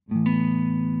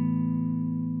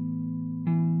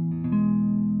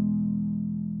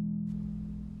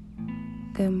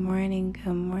Good morning,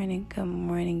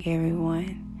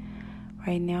 everyone.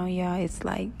 Right now, y'all, it's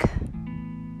like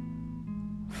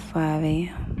 5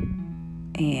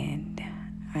 a.m. and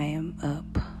I am up.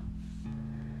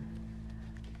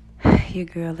 Your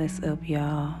girl is up,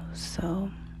 y'all.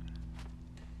 So,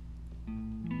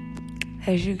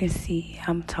 as you can see,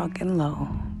 I'm talking low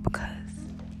because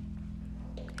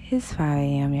it's 5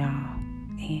 a.m., y'all,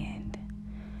 and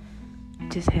I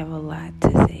just have a lot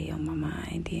to say on my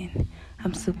mind, and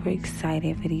I'm super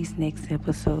excited for these next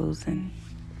episodes and,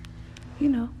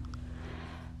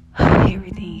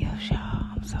 everything else, y'all.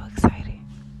 I'm so excited.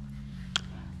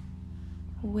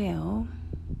 Well,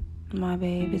 my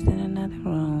babe is in another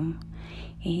room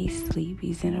and he's asleep.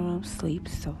 He's in a room asleep,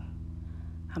 so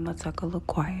I'm gonna talk a little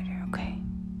quieter, okay?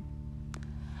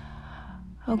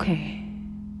 Okay.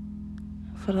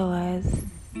 For the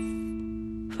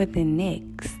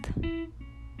next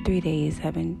 3 days,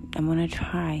 I'm gonna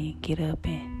try and get up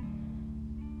and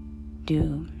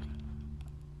do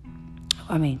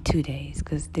 2 days,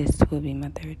 because this will be my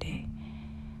third day.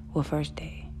 Well, first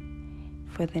day.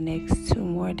 For the next 2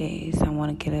 more days, I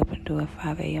want to get up and do a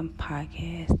 5 a.m.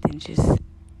 podcast and just,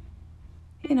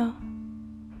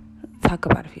 talk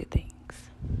about a few things.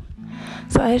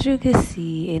 So as you can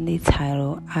see in the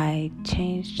title, I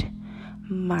changed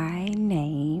my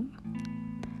name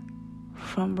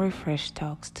from Refresh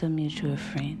Talks to Mutual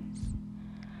Friends.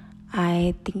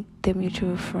 I think the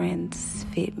mutual friends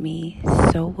fit me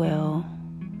so well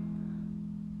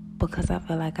because I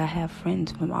feel like I have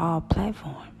friends from all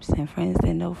platforms and friends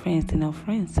that know friends that know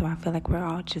friends. So I feel like we're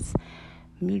all just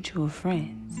mutual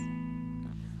friends.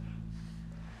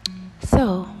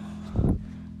 So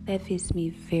that fits me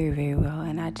very, very well,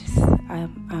 and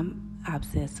I'm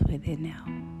obsessed with it now.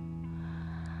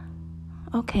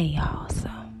 Okay, y'all, so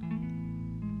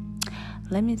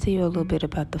let me tell you a little bit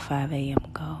about the 5 a.m.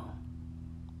 goal.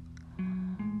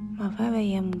 My 5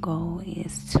 a.m. goal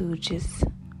is to just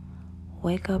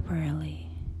wake up early,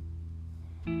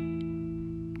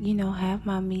 have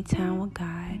my me time with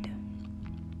God.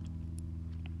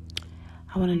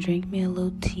 I want to drink me a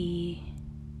little tea,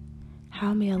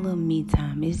 have me a little me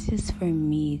time. It's just for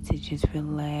me to just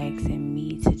relax and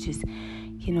me to just,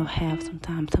 have some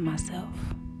time to myself.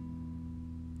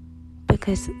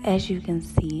 Because as you can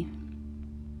see,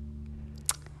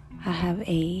 I have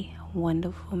a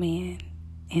wonderful man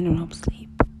in a room sleep.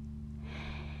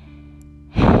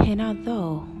 And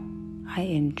although I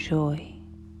enjoy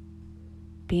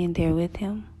being there with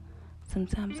him,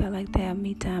 sometimes I like to have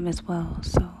me time as well.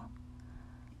 So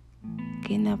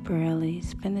getting up early,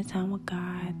 spending time with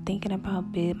God, thinking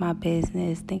about my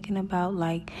business, thinking about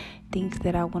things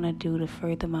that I want to do to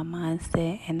further my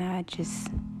mindset. And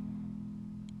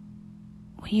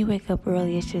when you wake up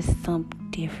early, it's just something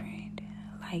different.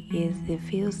 It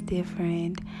feels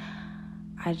different.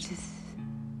 It's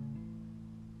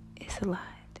a lot.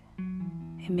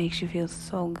 It makes you feel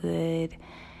so good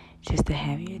just to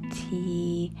have your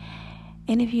tea.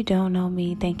 And if you don't know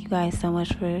me, thank you guys so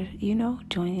much for,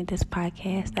 joining this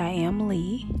podcast. I am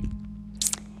Lee.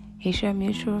 It's your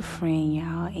mutual friend,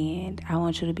 y'all, and I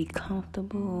want you to be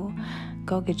comfortable.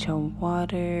 Go get your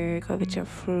water, go get your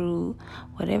fruit,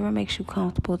 whatever makes you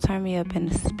comfortable. Turn me up in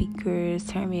the speakers,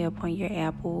 turn me up on your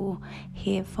Apple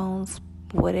headphones,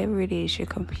 whatever it is, your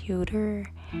computer.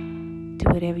 Do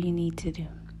whatever you need to do.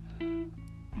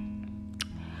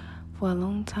 For a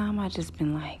long time, I just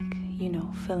been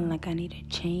feeling like I need a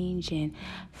change and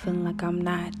feeling like I'm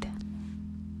not,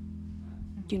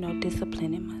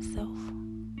 disciplining myself.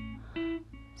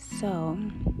 So,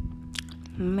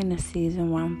 I'm in a season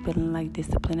where I'm feeling like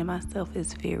disciplining myself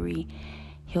is very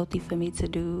healthy for me to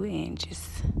do, and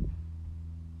just,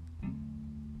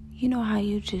 how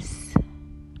you just...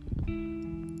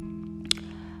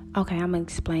 Okay, I'm going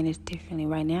to explain this differently.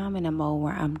 Right now, I'm in a mode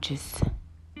where I'm just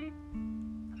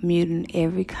muting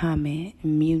every comment,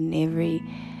 muting every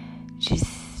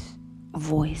just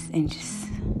voice, and just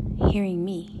hearing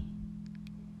me.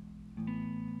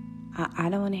 I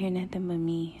don't want to hear nothing but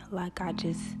me.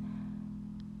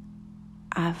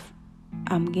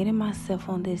 I'm getting myself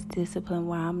on this discipline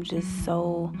where I'm just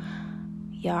so...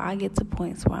 Y'all, I get to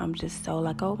points where I'm just so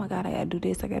oh my God, I gotta do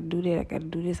this, I gotta do that, I gotta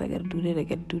do this, I gotta do that, I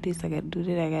gotta do this, I gotta do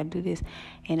that, I gotta do this.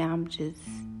 And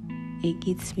it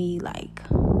gets me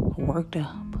worked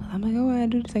up. I'm oh, I gotta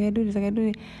do this, I gotta do this, I gotta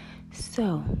do that.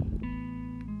 So,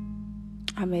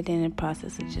 I'm in the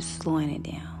process of just slowing it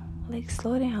down.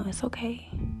 Slow it down, it's okay.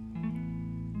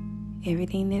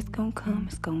 Everything that's gonna come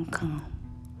is gonna come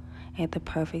at the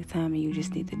perfect time, and you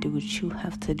just need to do what you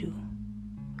have to do.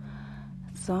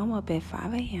 So I'm up at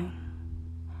 5 a.m.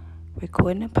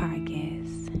 recording a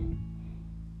podcast,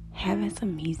 having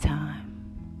some me time.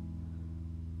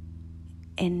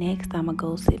 And next, I'm going to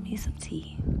go sip me some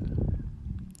tea.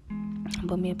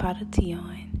 Put me a pot of tea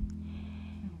on.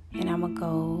 And I'm going to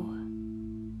go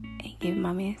and give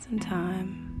my man some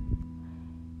time.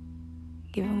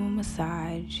 Give him a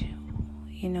massage.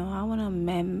 I want to,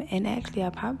 and actually, I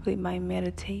probably might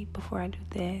meditate before I do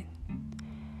that.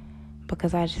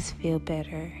 Because I just feel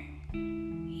better.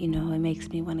 It makes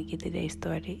me want to get the day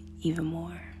started even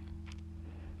more.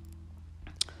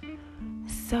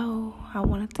 So, I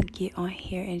wanted to get on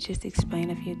here and just explain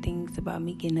a few things about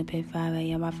me getting up at 5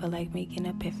 a.m. I feel like me getting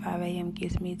up at 5 a.m.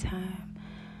 gives me time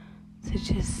to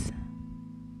just,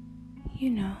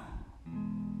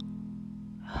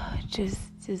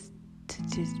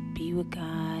 just be with God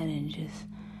and just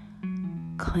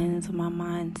cleanse my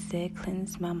mindset,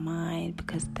 cleanse my mind,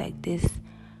 because like this,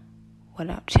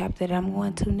 chapter that I'm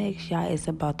going to next, y'all, is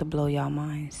about to blow y'all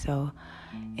mind. So,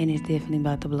 and it's definitely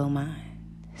about to blow mine.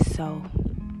 So,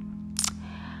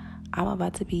 I'm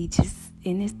about to be just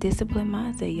in this disciplined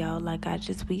mindset, y'all. Like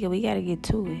we gotta get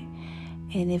to it.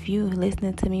 And if you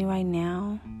listening to me right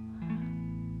now,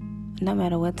 no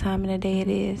matter what time of the day it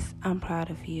is, I'm proud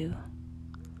of you.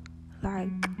 Like,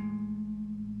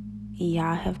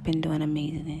 y'all have been doing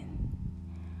amazing.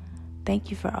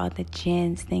 Thank you for all the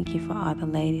gents. Thank you for all the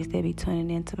ladies that be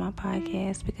tuning into my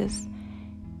podcast, because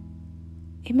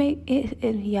it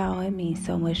means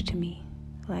so much to me.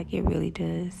 Like, it really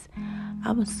does.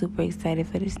 I'm super excited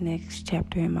for this next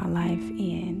chapter in my life,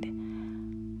 and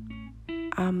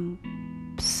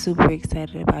I'm super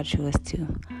excited about yours too.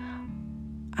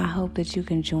 I hope that you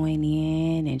can join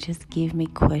in and just give me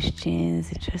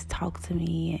questions and just talk to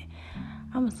me.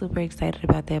 I'm super excited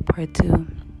about that part too.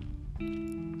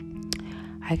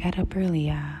 I got up early.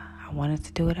 I wanted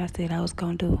to do what I said I was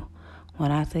going to do.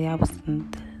 When I say I was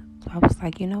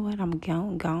like, you know what? I'm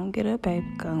going to get up, baby.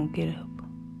 Going to get up.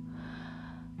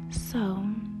 So,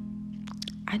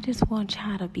 I just want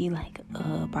y'all to be like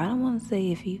up. I don't want to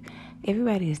say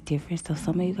everybody is different. So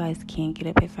some of you guys can't get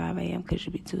up at 5 a.m. because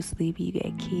you be too sleepy. You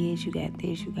got kids, you got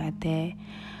this, you got that.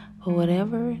 But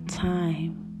whatever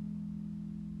time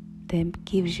that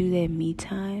gives you that me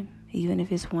time, even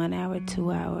if it's 1 hour,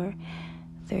 2 hour,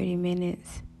 30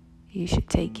 minutes, you should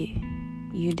take it.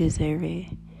 You deserve it.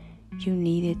 You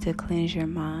need it to cleanse your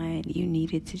mind. You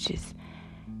need it to just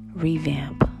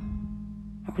revamp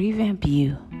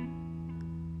you.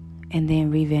 And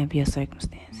then revamp your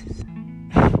circumstances.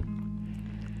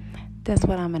 That's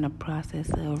what I'm in the process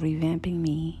of, revamping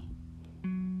me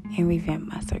and revamp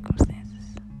my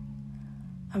circumstances.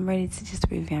 I'm ready to just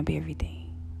revamp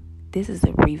everything. This is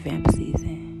a revamp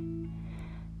season.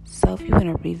 So if you're in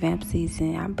a revamp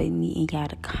season, I've been needing y'all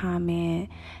to comment.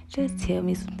 Just tell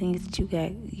me some things that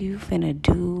you finna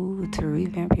do to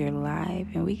revamp your life,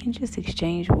 and we can just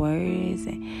exchange words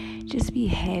and just be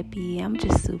happy. I'm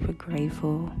just super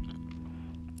grateful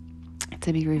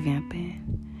to be revamping.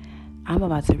 I'm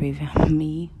about to revamp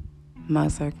me, my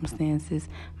circumstances,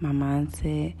 my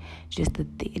mindset, just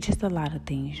a lot of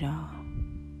things, y'all.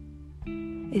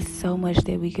 It's so much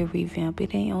that we can revamp.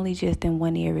 It ain't only just in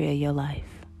one area of your life.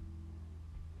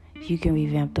 You can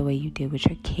revamp the way you deal with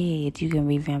your kids. You can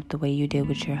revamp the way you deal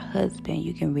with your husband.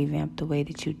 You can revamp the way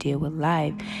that you deal with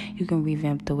life. You can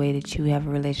revamp the way that you have a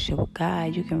relationship with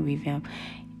God. You can revamp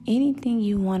anything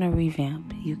you want to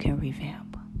revamp. You can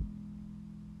revamp.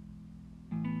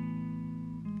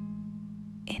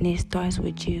 And it starts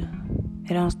with you.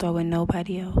 It don't start with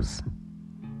nobody else.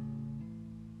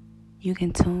 You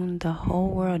can tune the whole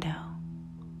world out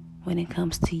when it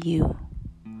comes to you.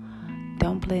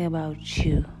 Don't play about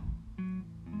you.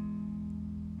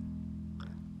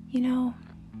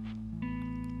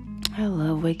 I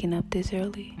love waking up this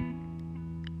early.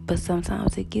 But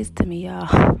sometimes it gets to me,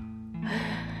 y'all.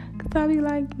 Because I be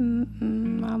like,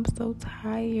 I'm so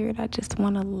tired. I just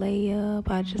want to lay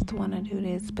up. I just want to do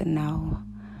this. But no.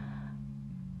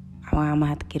 I'm going to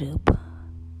have to get up.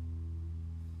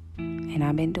 And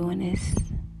I've been doing this.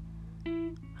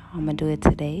 I'm going to do it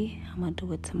today. I'm going to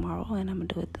do it tomorrow. And I'm going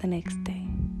to do it the next day.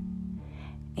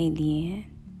 And then,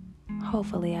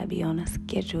 hopefully, I'll be on a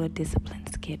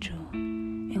disciplined schedule.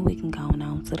 And we can go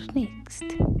on to the next.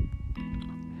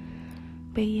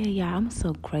 But yeah, I'm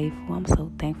so grateful. I'm so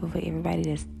thankful for everybody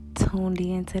that's tuned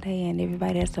in today. And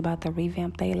everybody that's about to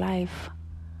revamp their life.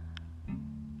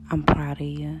 I'm proud of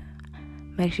you.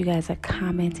 Make sure you guys are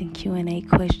commenting Q&A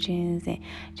questions and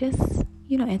just,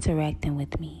 interacting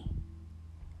with me.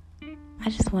 I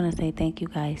just want to say thank you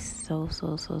guys so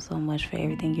much for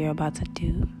everything you're about to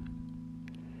do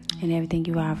and everything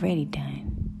you've already done.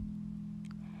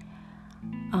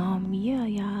 Yeah,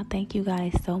 y'all, thank you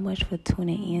guys so much for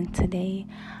tuning in today.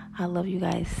 I love you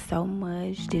guys so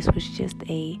much. This was just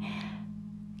a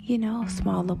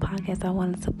small little podcast I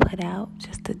wanted to put out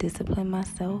just to discipline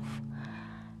myself.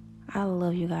 I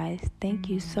love you guys. Thank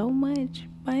you so much.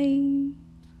 Bye.